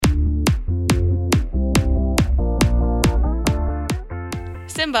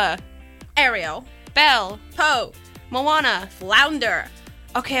Simba, Ariel, Belle, Poe, Moana. Flounder.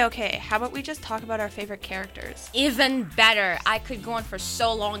 Okay. How about we just talk about our favorite characters? Even better. I could go on for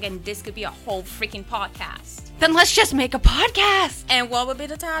so long and this could be a whole freaking podcast. Then let's just make a podcast. And what would be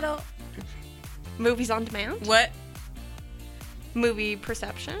the title? Movies on Demand? What? Movie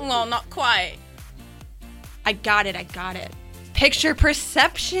Perception? Well, not quite. I got it. Picture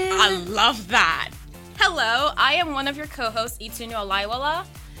Perception. I love that. Hello, I am one of your co-hosts, Itunu Olaiwala.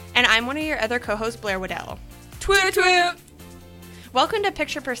 And I'm one of your other co-hosts, Blair Waddell. Twit. Welcome to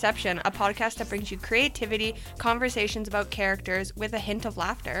Picture Perception, a podcast that brings you creativity, conversations about characters with a hint of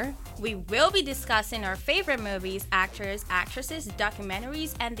laughter. We will be discussing our favorite movies, actors, actresses,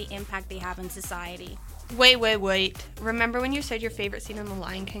 documentaries, and the impact they have in society. Wait. Remember when you said your favorite scene in The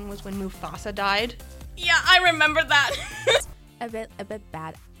Lion King was when Mufasa died? Yeah, I remember that. a bit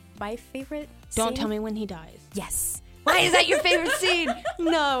bad. My favorite Don't scene? tell me when he dies. Yes. Why is that your favorite scene?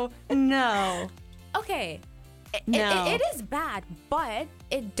 No. Okay. No. It is bad, but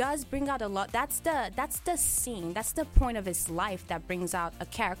it does bring out a lot. That's the scene. That's the point of his life that brings out a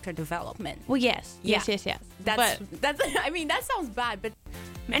character development. Well, yes. That's I mean, that sounds bad, but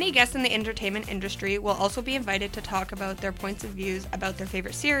Many guests in the entertainment industry will also be invited to talk about their points of views about their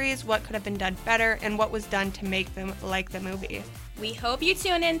favorite series, what could have been done better, and what was done to make them like the movie. We hope you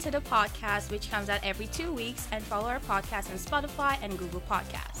tune in to the podcast, which comes out every 2 weeks, and follow our podcast on Spotify and Google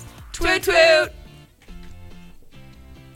Podcasts. Toot toot!